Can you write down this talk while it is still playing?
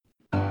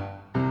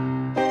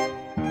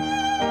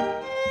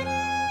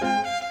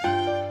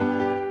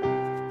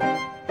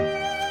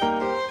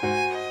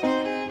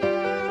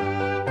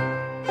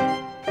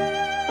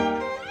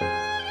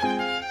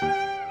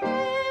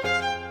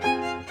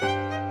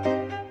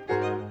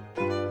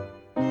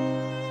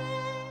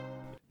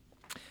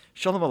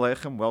Shalom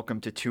Aleichem, welcome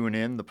to Tune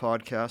In, the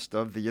podcast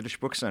of the Yiddish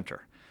Book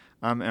Center.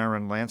 I'm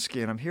Aaron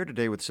Lansky, and I'm here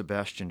today with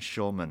Sebastian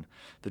Schulman,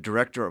 the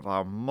director of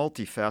our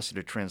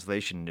multifaceted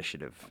translation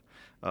initiative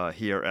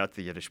here at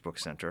the Yiddish Book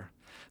Center.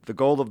 The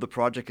goal of the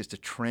project is to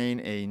train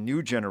a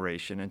new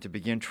generation and to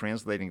begin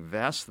translating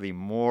vastly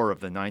more of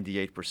the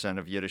 98%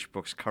 of Yiddish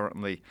books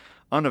currently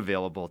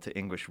unavailable to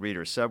English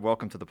readers. Seb,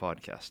 welcome to the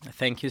podcast.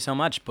 Thank you so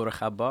much. Baruch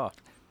haba.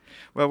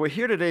 Well, we're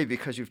here today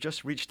because you've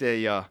just reached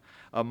a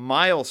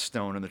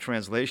milestone in the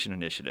translation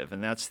initiative,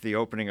 and that's the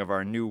opening of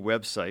our new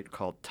website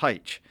called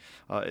Teich.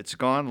 It's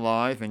gone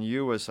live, and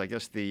you, as I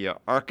guess the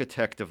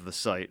architect of the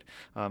site,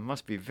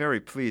 must be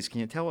very pleased. Can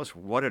you tell us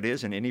what it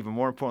is and even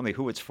more importantly,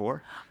 who it's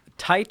for?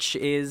 Teich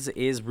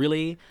is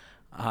really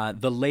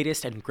the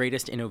latest and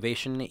greatest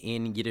innovation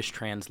in Yiddish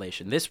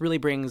translation. This really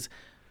brings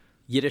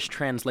Yiddish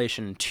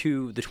translation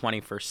to the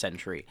 21st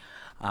century.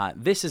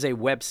 This is a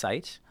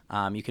website.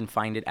 You can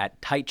find it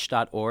at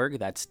teich.org.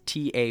 That's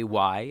TAYTSH.org.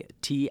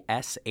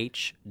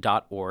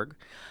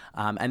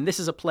 And this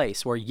is a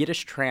place where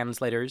Yiddish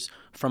translators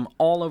from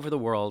all over the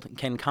world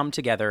can come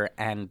together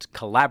and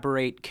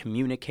collaborate,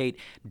 communicate,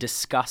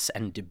 discuss,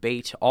 and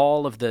debate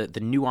all of the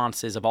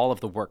nuances of all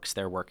of the works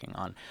they're working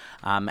on.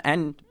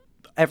 And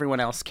everyone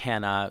else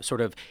can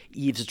sort of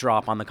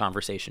eavesdrop on the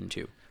conversation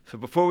too. So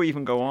before we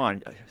even go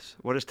on,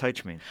 what does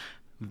Teich mean?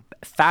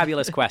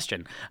 Fabulous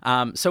question.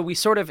 So we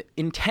sort of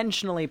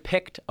intentionally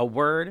picked a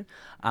word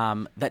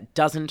that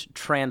doesn't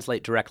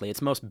translate directly.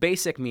 Its most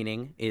basic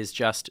meaning is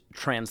just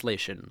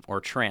translation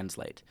or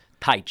translate.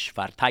 Teich,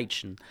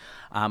 verteichen.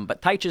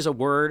 But Teich is a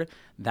word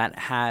that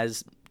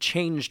has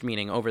changed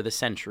meaning over the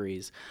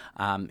centuries.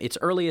 Its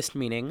earliest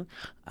meaning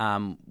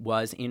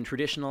was in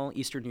traditional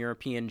Eastern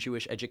European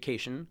Jewish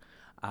education.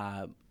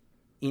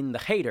 In the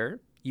Cheder,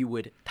 you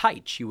would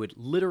teich, you would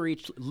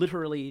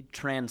literally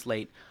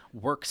translate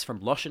works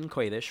from Lashon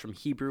Kodesh, from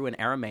Hebrew and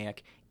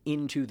Aramaic,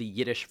 into the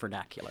Yiddish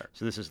vernacular.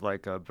 So this is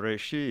like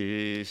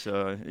Breshis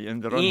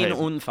in the In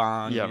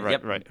Unfang. Yeah, right,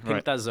 yep, right.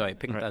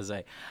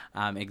 Pinktazoi.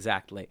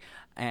 Exactly.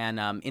 And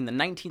in the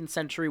 19th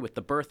century, with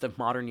the birth of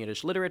modern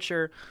Yiddish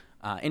literature,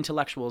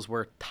 intellectuals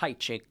were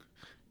teiching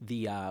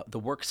the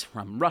works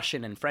from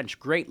Russian and French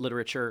great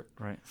literature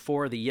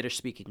for the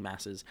Yiddish-speaking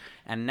masses.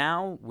 And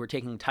now we're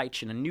taking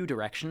Teich in a new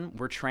direction.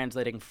 We're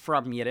translating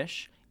from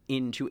Yiddish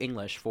into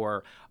English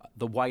for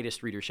the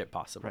widest readership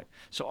possible. Right.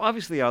 So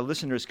obviously our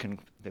listeners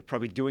they're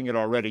probably doing it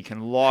already, can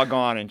log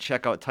on and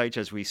check out Teich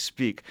as we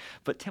speak.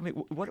 But tell me,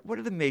 what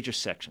are the major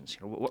sections?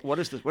 What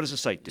does the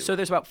site do? So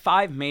there's about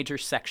 5 major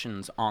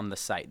sections on the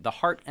site. The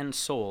heart and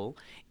soul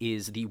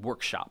is the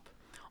workshop.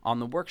 On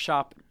the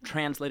workshop,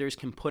 translators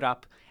can put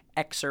up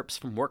excerpts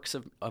from works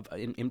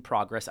in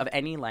progress of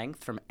any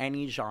length from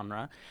any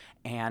genre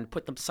and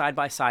put them side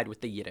by side with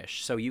the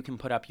Yiddish. So you can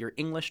put up your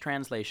English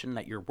translation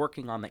that you're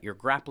working on, that you're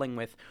grappling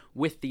with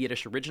the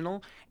Yiddish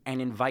original,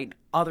 and invite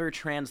other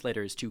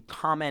translators to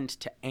comment,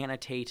 to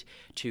annotate,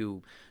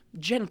 to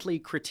gently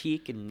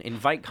critique and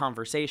invite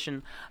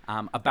conversation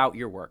about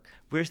your work.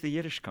 Where's the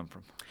Yiddish come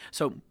from?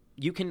 So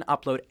you can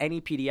upload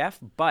any PDF,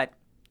 but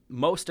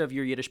most of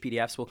your Yiddish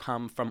PDFs will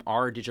come from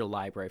our digital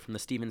library, from the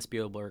Steven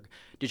Spielberg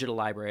digital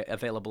library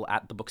available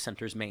at the Book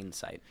Center's main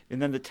site.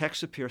 And then the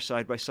texts appear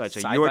side by side.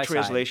 So Side your by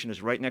translation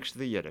is right next to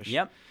the Yiddish.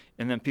 Yep.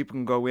 And then people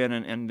can go in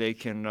and they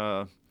can,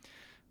 I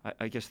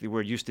guess the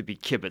word used to be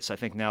kibbutz. I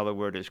think now the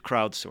word is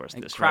crowdsource.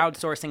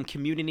 Crowdsourcing,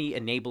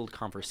 community-enabled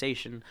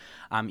conversation.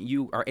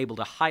 You are able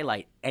to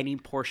highlight any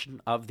portion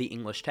of the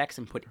English text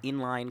and put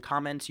inline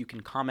comments. You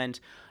can comment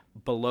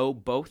below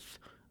both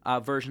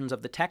versions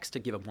of the text to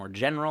give a more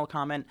general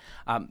comment.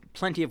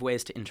 Plenty of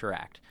ways to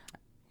interact.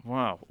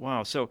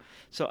 Wow. So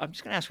I'm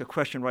just going to ask a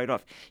question right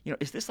off.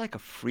 Is this like a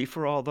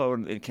free-for-all, though?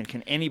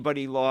 Can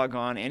anybody log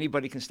on?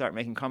 Anybody can start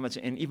making comments?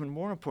 And even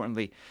more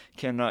importantly,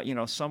 can,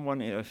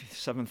 someone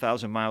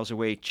 7,000 miles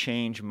away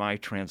change my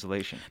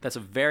translation? That's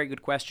a very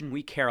good question.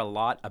 We care a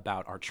lot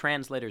about our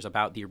translators,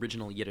 about the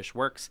original Yiddish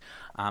works.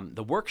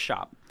 The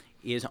workshop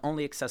is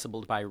only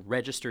accessible by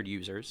registered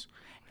users,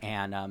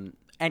 and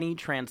any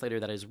translator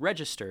that is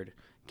registered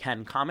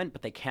can comment,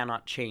 but they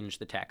cannot change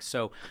the text.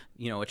 So,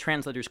 a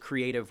translator's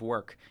creative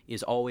work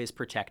is always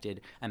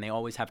protected, and they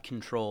always have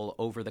control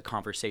over the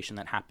conversation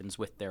that happens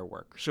with their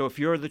work. So if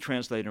you're the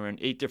translator and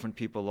 8 different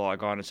people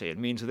log on and say, it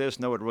means this,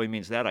 no, it really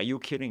means that, are you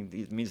kidding?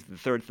 It means the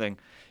third thing.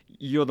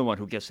 You're the one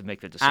who gets to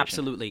make the decision.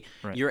 Absolutely.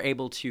 Right. You're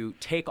able to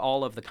take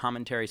all of the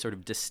commentary, sort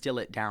of distill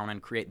it down,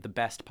 and create the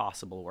best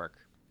possible work.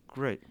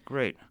 Great.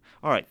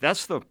 All right,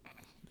 that's the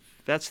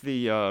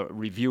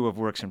review of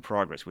works in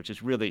progress, which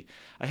is really,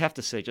 I have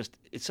to say,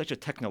 it's such a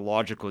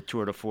technological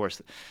tour de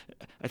force.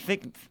 I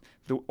think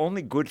the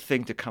only good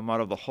thing to come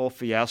out of the whole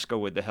fiasco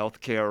with the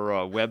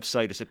healthcare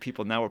website is that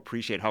people now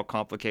appreciate how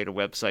complicated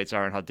websites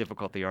are and how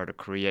difficult they are to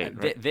create.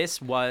 Right? This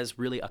was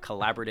really a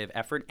collaborative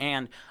effort,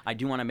 and I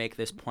do want to make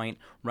this point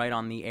right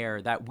on the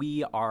air that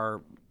we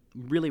are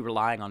really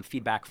relying on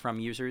feedback from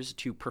users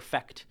to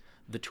perfect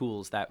the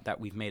tools that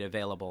we've made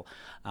available.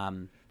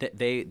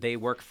 They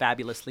work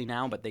fabulously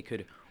now, but they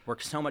could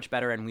works so much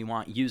better, and we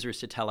want users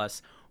to tell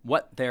us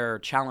what their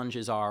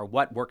challenges are,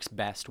 what works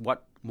best,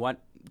 what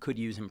could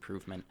use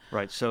improvement.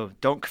 Right. So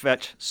don't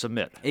kvetch,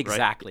 submit.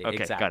 Exactly. Right?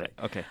 Okay, exactly. got it.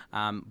 Okay.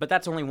 But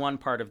that's only one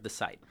part of the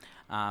site.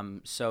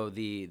 So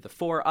the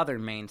four other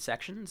main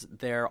sections,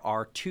 there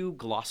are 2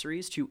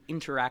 glossaries, 2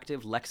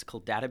 interactive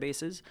lexical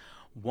databases,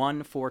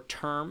 one for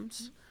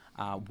terms,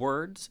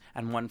 words,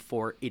 and one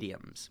for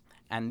idioms.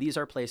 And these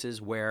are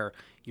places where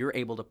you're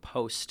able to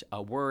post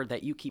a word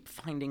that you keep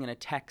finding in a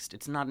text.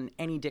 It's not in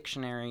any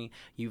dictionary.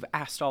 You've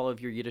asked all of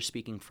your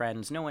Yiddish-speaking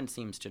friends. No one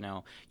seems to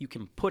know. You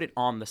can put it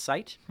on the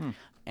site,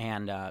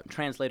 and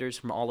translators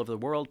from all over the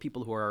world,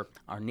 people who are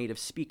native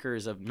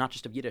speakers of not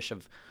just of Yiddish,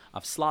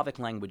 of Slavic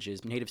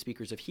languages, native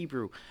speakers of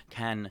Hebrew,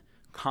 can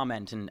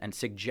comment and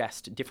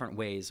suggest different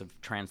ways of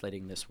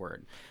translating this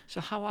word.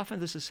 So how often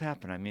does this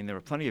happen? I mean, there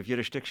are plenty of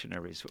Yiddish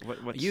dictionaries.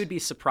 You'd be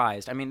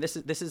surprised. I mean, this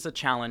is a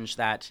challenge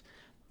that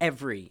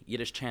every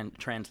Yiddish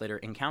translator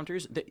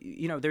encounters.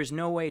 There's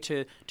no way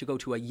to go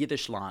to a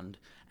Yiddish land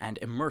and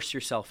immerse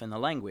yourself in the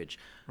language.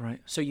 Right.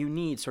 So you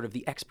need sort of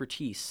the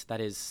expertise that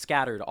is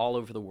scattered all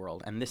over the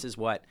world, and this is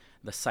what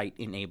the site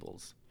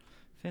enables.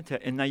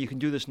 Fantastic. And now you can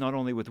do this not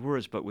only with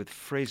words, but with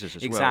phrases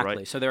as well, Exactly.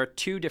 right? So there are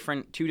two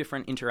different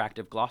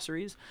interactive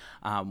glossaries,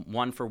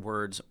 one for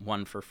words,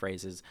 one for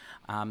phrases.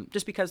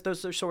 Just because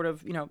those are sort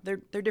of,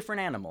 they're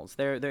different animals.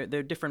 They're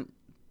different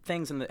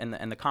things,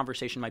 and the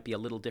conversation might be a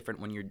little different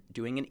when you're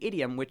doing an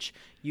idiom, which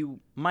you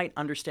might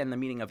understand the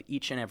meaning of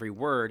each and every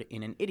word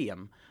in an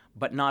idiom,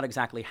 but not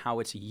exactly how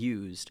it's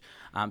used.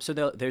 So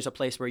there's a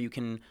place where you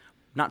can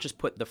not just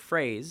put the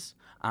phrase,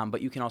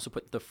 but you can also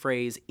put the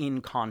phrase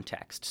in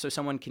context, so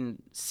someone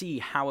can see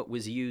how it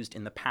was used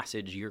in the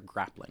passage you're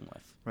grappling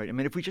with. Right. I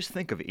mean, if we just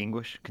think of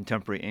English,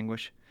 contemporary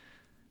English,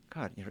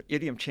 God,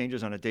 idiom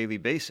changes on a daily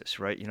basis,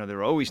 right? There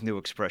are always new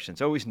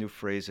expressions, always new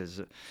phrases.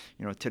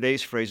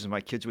 Today's phrases, my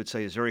kids would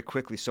say, is very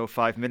quickly, so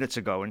 5 minutes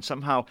ago. And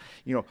somehow,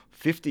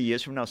 50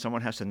 years from now,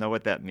 someone has to know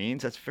what that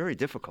means. That's very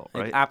difficult,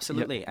 right?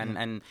 Absolutely. Yeah.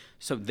 And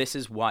so this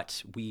is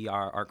what we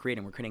are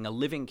creating. We're creating a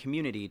living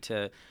community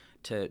to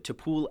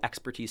pool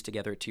expertise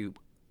together to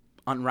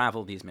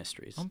unravel these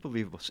mysteries.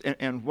 Unbelievable.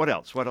 And what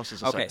else? What else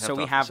is the site? Okay, so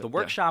we have the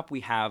workshop, we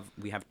have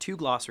 2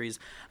 glossaries,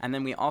 and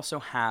then we also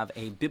have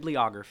a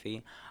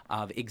bibliography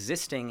of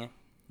existing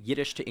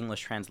Yiddish to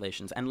English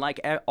translations. And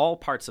like all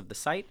parts of the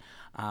site,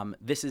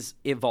 this is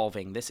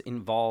evolving. This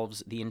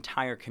involves the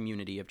entire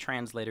community of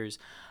translators.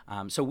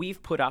 So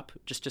we've put up,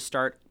 just to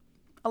start,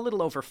 a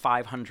little over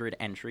 500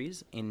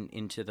 entries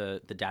into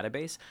the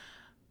database.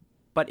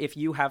 But if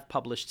you have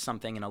published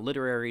something in a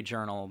literary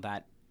journal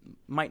that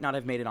might not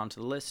have made it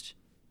onto the list,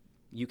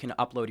 you can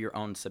upload your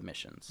own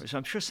submissions. So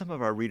I'm sure some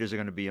of our readers are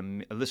going to be,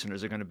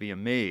 listeners are going to be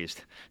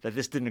amazed that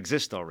this didn't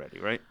exist already,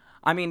 right?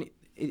 I mean,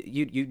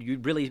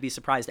 you'd really be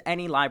surprised.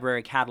 Any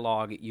library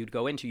catalog you'd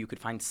go into, you could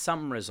find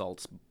some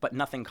results, but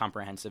nothing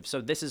comprehensive. So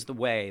this is the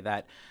way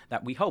that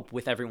we hope,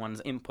 with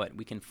everyone's input,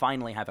 we can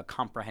finally have a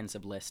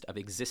comprehensive list of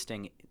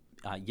existing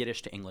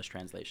Yiddish to English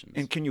translations.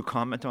 And can you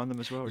comment on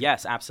them as well?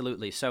 Yes,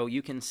 absolutely. So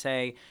you can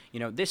say,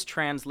 this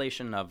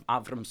translation of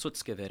Avram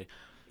Sutzkever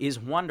is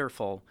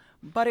wonderful,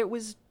 but it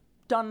was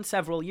done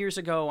several years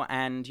ago,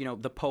 and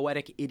the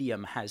poetic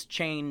idiom has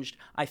changed.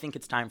 I think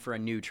it's time for a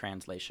new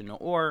translation.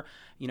 Or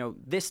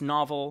this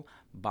novel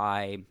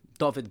by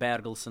David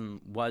Bergelson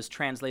was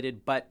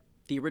translated, but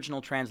the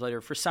original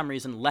translator for some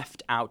reason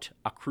left out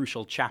a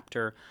crucial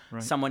chapter.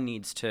 Right. Someone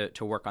needs to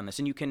work on this,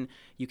 and you can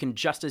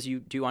just as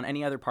you do on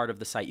any other part of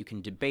the site, you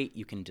can debate,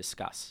 you can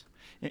discuss.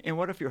 And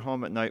what if you're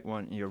home at night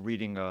when you're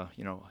reading a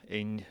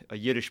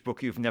Yiddish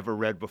book you've never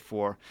read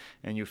before,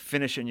 and you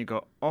finish and you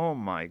go, oh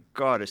my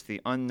God, it's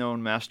the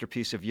unknown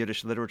masterpiece of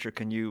Yiddish literature.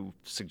 Can you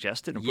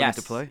suggest it and put it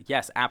to play?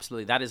 Yes,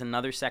 absolutely. That is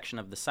another section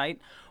of the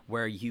site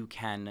where you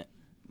can.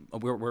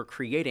 We're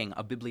creating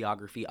a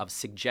bibliography of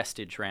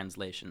suggested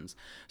translations.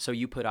 So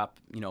you put up,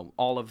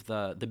 all of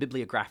the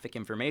bibliographic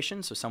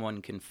information so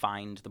someone can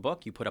find the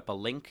book. You put up a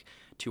link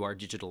to our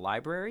digital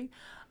library,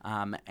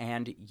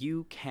 and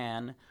you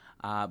can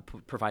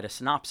provide a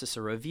synopsis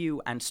or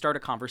review and start a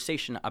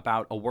conversation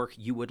about a work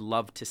you would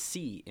love to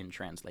see in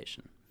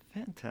translation.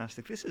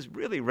 Fantastic. This is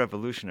really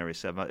revolutionary,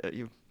 Seb.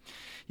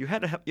 You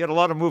had a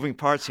lot of moving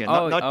parts here.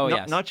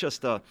 Not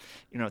just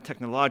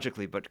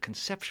technologically, but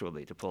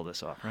conceptually to pull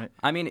this off, right?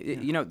 I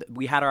mean,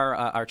 we had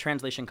our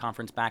translation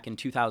conference back in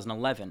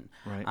 2011,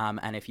 right.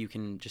 And if you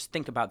can just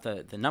think about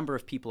the number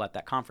of people at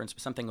that conference,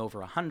 something over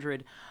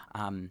 100,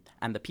 and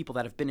the people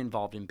that have been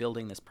involved in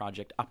building this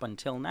project up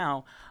until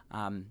now,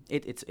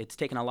 it's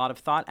taken a lot of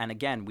thought. And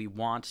again, we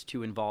want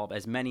to involve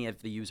as many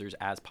of the users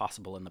as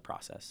possible in the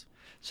process.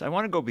 So I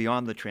want to go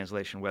beyond the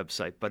translation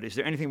website, but is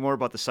there anything more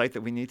about the site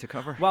that we need to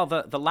cover? Well,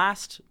 the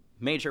last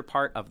major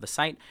part of the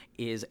site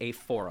is a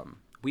forum.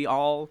 We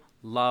all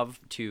love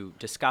to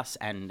discuss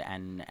and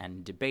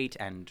debate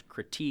and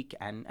critique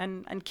and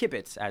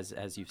kibitz,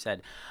 as you've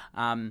said.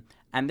 And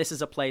this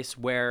is a place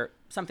where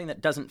something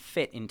that doesn't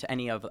fit into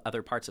any of the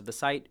other parts of the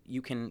site,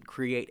 you can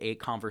create a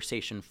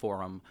conversation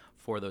forum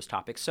for those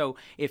topics. So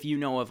if you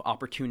know of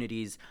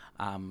opportunities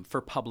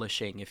for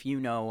publishing, if you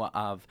know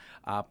of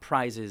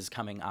prizes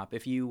coming up,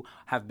 if you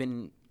have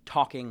been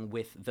talking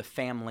with the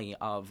family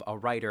of a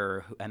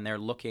writer and they're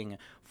looking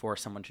for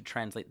someone to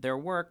translate their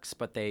works,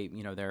 but they're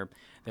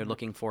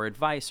looking for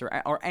advice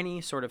or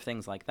any sort of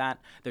things like that.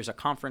 There's a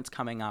conference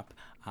coming up.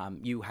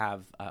 You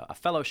have a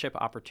fellowship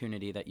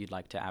opportunity that you'd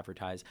like to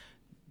advertise.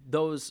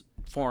 Those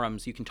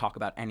forums, you can talk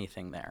about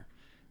anything there.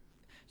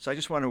 So I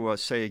just want to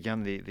say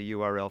again the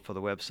URL for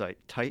the website,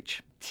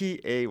 Taytsh,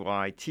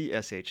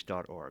 TAYTSH.org,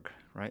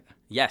 right?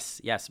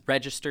 Yes.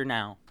 Register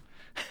now.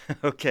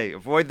 Okay,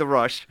 avoid the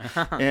rush.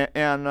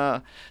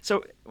 and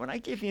so when I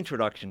gave the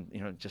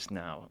introduction, just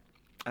now,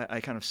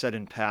 I kind of said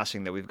in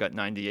passing that we've got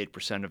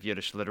 98% of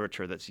Yiddish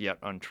literature that's yet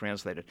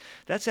untranslated.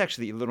 That's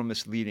actually a little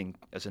misleading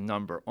as a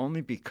number,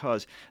 only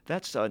because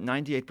that's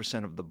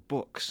 98% of the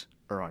books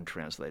are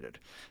untranslated.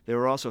 There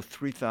are also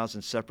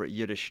 3,000 separate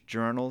Yiddish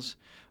journals,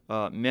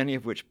 many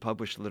of which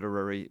publish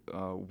literary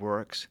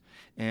works,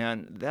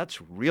 and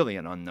that's really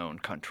an unknown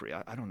country.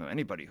 I don't know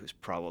anybody who's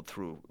prowled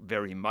through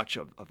very much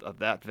of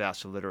that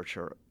vast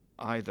literature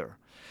either.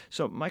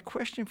 So my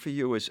question for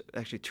you is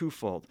actually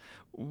twofold.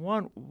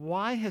 One,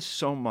 why has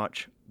so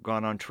much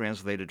gone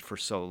untranslated for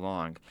so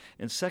long?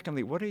 And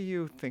secondly, what do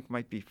you think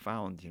might be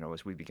found,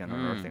 as we begin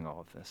unearthing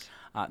all of this?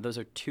 Those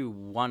are two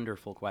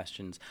wonderful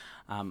questions.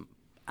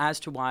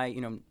 As to why,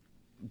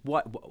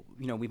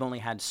 we've only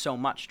had so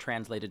much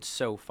translated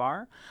so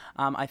far.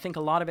 I think a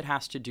lot of it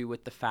has to do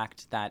with the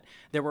fact that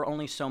there were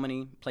only so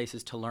many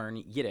places to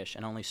learn Yiddish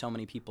and only so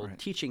many people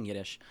teaching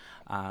Yiddish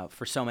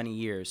for so many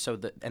years.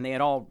 And they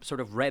had all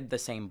sort of read the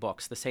same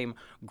books, the same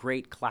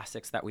great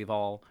classics that we've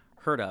all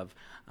heard of.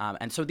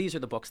 And so these are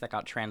the books that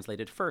got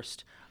translated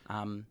first.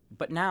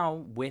 But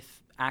now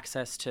with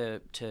access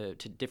to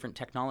different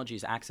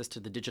technologies, access to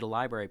the digital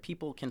library,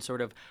 people can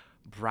sort of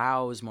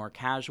browse more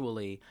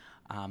casually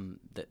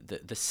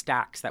the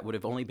stacks that would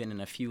have only been in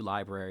a few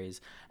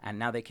libraries, and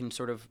now they can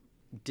sort of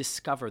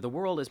discover. The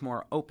world is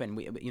more open.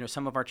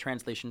 Some of our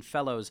translation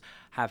fellows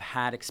have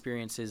had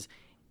experiences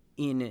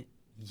in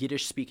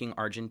Yiddish-speaking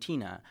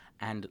Argentina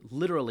and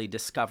literally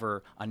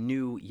discover a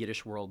new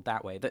Yiddish world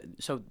that way.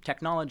 So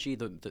technology,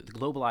 the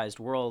globalized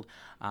world,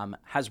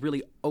 has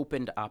really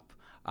opened up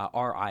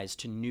our eyes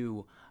to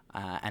new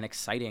and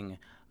exciting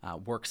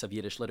works of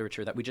Yiddish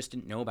literature that we just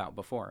didn't know about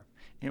before.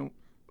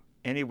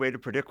 Any way to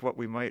predict what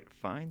we might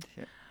find?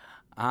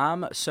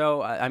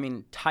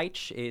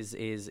 Taytsh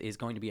is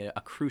going to be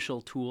a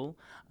crucial tool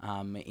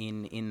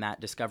in that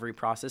discovery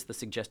process. The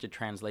suggested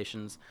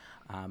translations,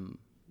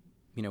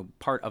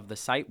 part of the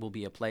site will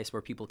be a place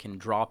where people can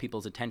draw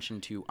people's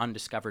attention to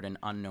undiscovered and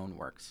unknown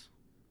works.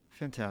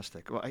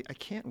 Fantastic. Well, I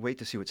can't wait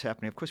to see what's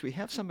happening. Of course, we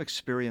have some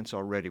experience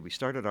already. We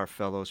started our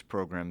Fellows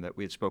program that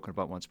we had spoken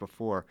about once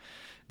before.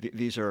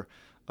 These are,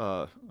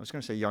 I was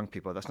going to say young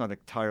people. That's not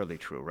entirely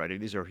true, right?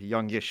 These are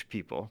youngish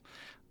people.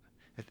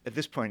 At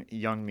this point,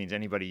 young means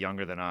anybody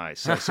younger than I.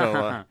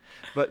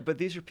 But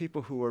these are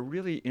people who are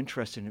really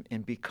interested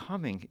in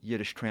becoming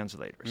Yiddish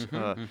translators,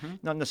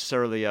 not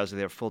necessarily as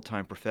their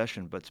full-time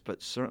profession,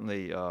 but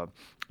certainly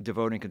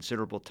devoting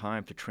considerable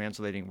time to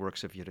translating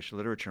works of Yiddish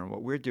literature. And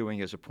what we're doing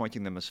is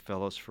appointing them as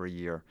fellows for a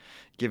year,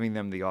 giving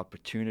them the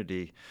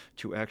opportunity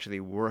to actually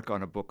work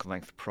on a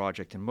book-length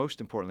project, and most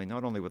importantly,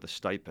 not only with a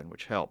stipend,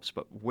 which helps,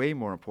 but way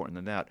more important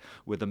than that,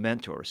 with a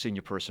mentor, a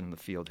senior person in the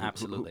field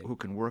who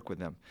can work with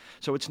them.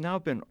 So it's now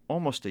been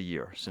almost a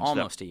year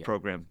since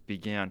program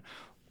began.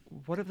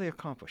 What have they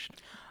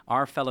accomplished?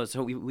 Our fellows,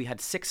 so we had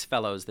 6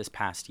 fellows this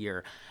past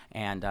year,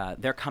 and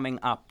they're coming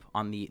up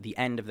on the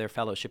end of their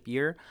fellowship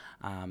year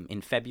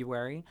in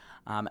February,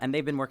 and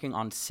they've been working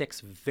on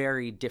 6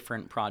 very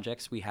different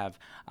projects. We have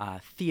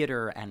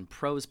theater and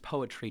prose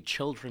poetry,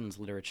 children's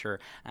literature,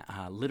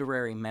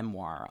 literary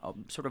memoir,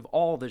 sort of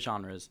all the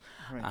genres,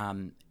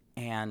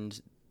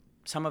 and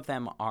some of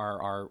them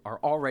are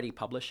already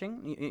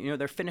publishing.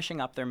 They're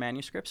finishing up their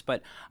manuscripts,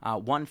 but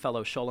one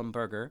fellow, Sholem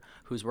Berger,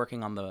 who's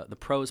working on the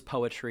prose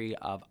poetry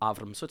of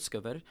Avram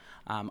Sutzkever.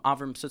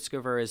 Avram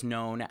Sutzkever is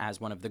known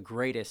as one of the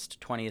greatest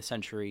 20th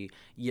century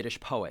Yiddish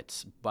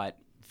poets, but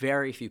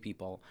very few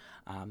people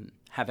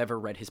have ever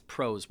read his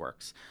prose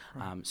works.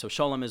 So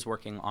Sholem is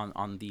working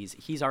on these.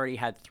 He's already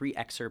had 3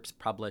 excerpts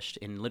published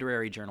in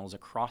literary journals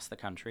across the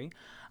country.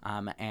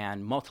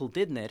 And Motel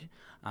Didnit,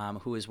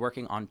 who is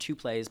working on 2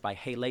 plays by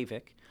Hay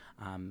Leivik.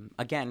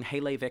 Again, Hay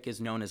Leivik is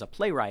known as a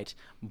playwright,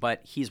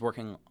 but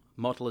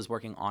Motel is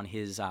working on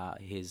his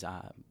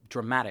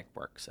dramatic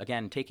works.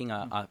 Again, taking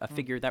a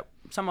figure that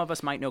some of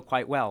us might know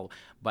quite well,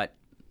 but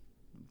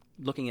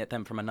looking at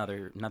them from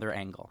another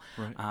angle.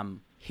 Right.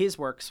 His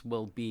works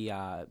will be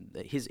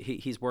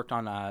he's worked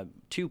on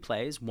 2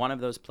 plays. One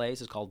of those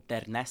plays is called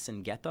Der Ness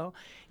in Ghetto.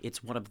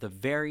 It's one of the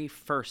very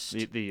first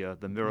the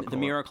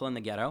miracle in the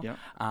Ghetto. Yeah.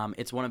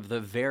 It's one of the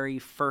very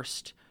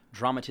first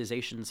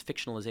dramatizations,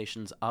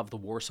 fictionalizations of the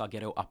Warsaw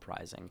Ghetto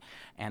Uprising.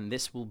 And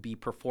this will be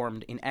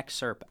performed in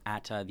excerpt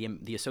at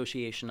the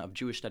Association of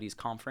Jewish Studies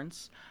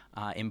Conference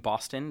in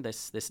Boston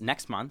this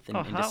next month in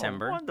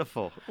December.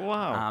 Wonderful.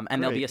 Wow.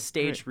 And there'll be a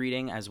staged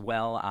reading as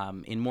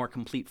well in more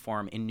complete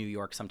form in New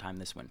York sometime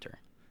this winter.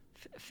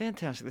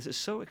 Fantastic. This is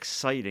so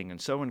exciting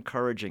and so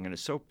encouraging, and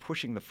is so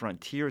pushing the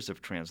frontiers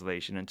of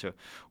translation into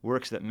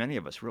works that many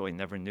of us really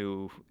never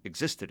knew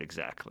existed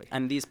exactly.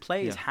 And these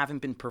plays haven't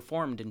been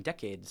performed in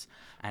decades,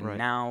 and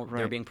now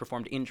they're being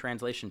performed in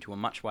translation to a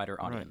much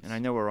wider audience. Right. And I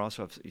know we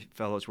also have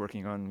fellows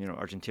working on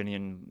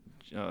Argentinian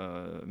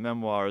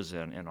memoirs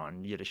and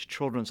on Yiddish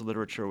children's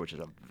literature, which is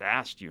a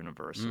vast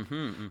universe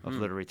of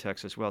literary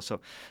texts as well. So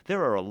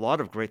there are a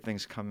lot of great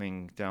things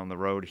coming down the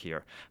road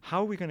here.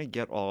 How are we going to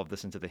get all of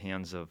this into the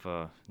hands of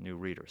new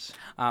readers?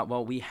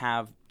 Well, we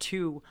have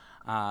two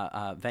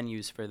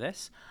venues for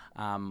this.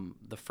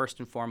 The first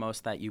and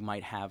foremost that you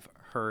might have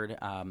heard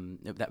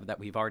that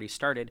we've already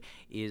started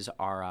is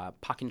our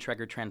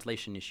Pakinträger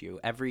translation issue.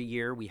 Every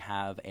year we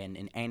have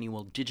an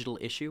annual digital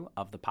issue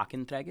of the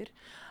Pakinträger,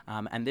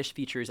 and this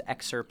features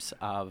excerpts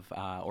of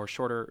or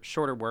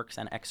shorter works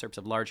and excerpts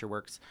of larger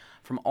works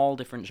from all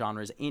different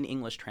genres in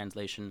English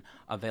translation,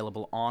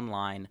 available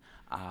online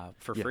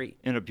for free.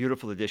 In a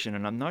beautiful edition,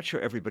 and I'm not sure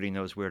everybody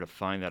knows where to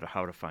find that or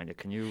how to find it.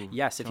 Can you?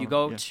 Yes, if you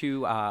go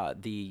to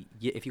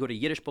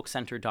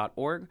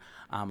yiddishbookcenter.org,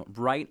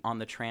 right on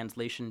the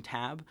translation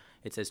tab,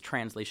 it says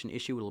translation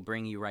issue. It'll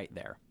bring you right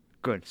there.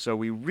 Good. So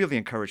we really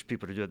encourage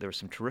people to do it. There are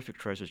some terrific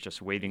treasures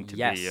just waiting to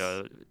be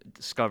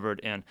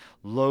discovered, and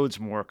loads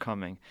more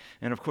coming.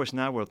 And of course,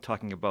 now we're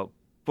talking about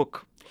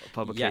book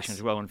publication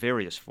as well in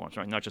various forms,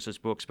 right? Not just as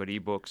books, but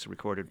ebooks,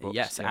 recorded books.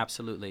 Yes,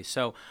 absolutely.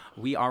 So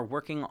we are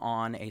working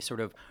on a sort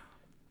of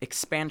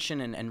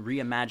expansion and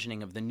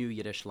reimagining of the New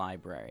Yiddish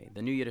Library.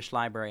 The New Yiddish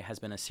Library has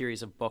been a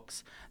series of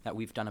books that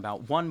we've done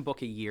about one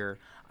book a year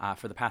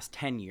for the past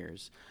 10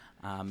 years.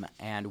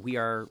 And we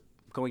are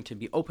going to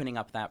be opening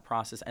up that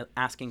process,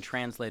 asking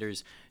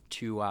translators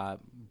to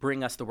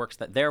bring us the works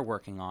that they're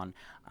working on,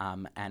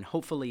 and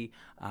hopefully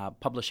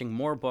publishing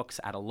more books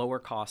at a lower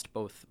cost,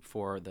 both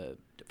for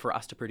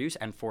us to produce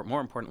and,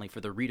 more importantly, for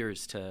the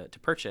readers to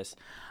purchase.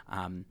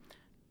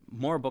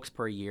 More books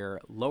per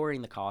year,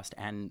 lowering the cost,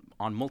 and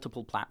on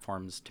multiple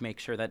platforms to make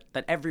sure that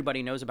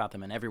everybody knows about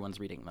them and everyone's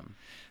reading them.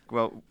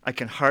 Well, I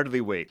can hardly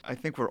wait. I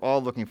think we're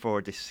all looking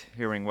forward to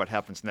hearing what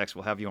happens next.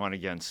 We'll have you on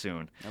again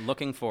soon. I'm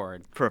looking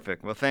forward.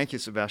 Perfect. Well, thank you,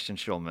 Sebastian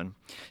Schulman.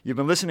 You've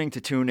been listening to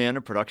Tune In,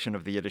 a production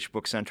of the Yiddish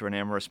Book Center in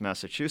Amherst,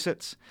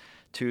 Massachusetts.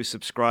 To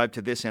subscribe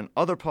to this and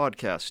other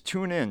podcasts,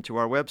 tune in to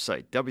our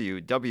website,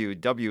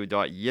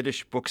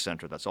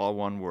 www.yiddishbookcenter, that's all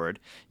one word,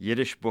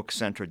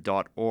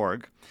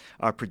 yiddishbookcenter.org.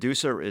 Our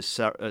producer is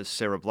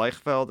Sarah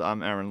Bleichfeld.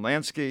 I'm Aaron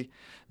Lansky.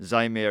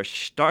 Sei mehr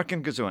stark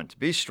und gesund.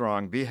 Be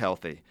strong, be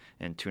healthy,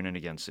 and tune in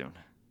again soon.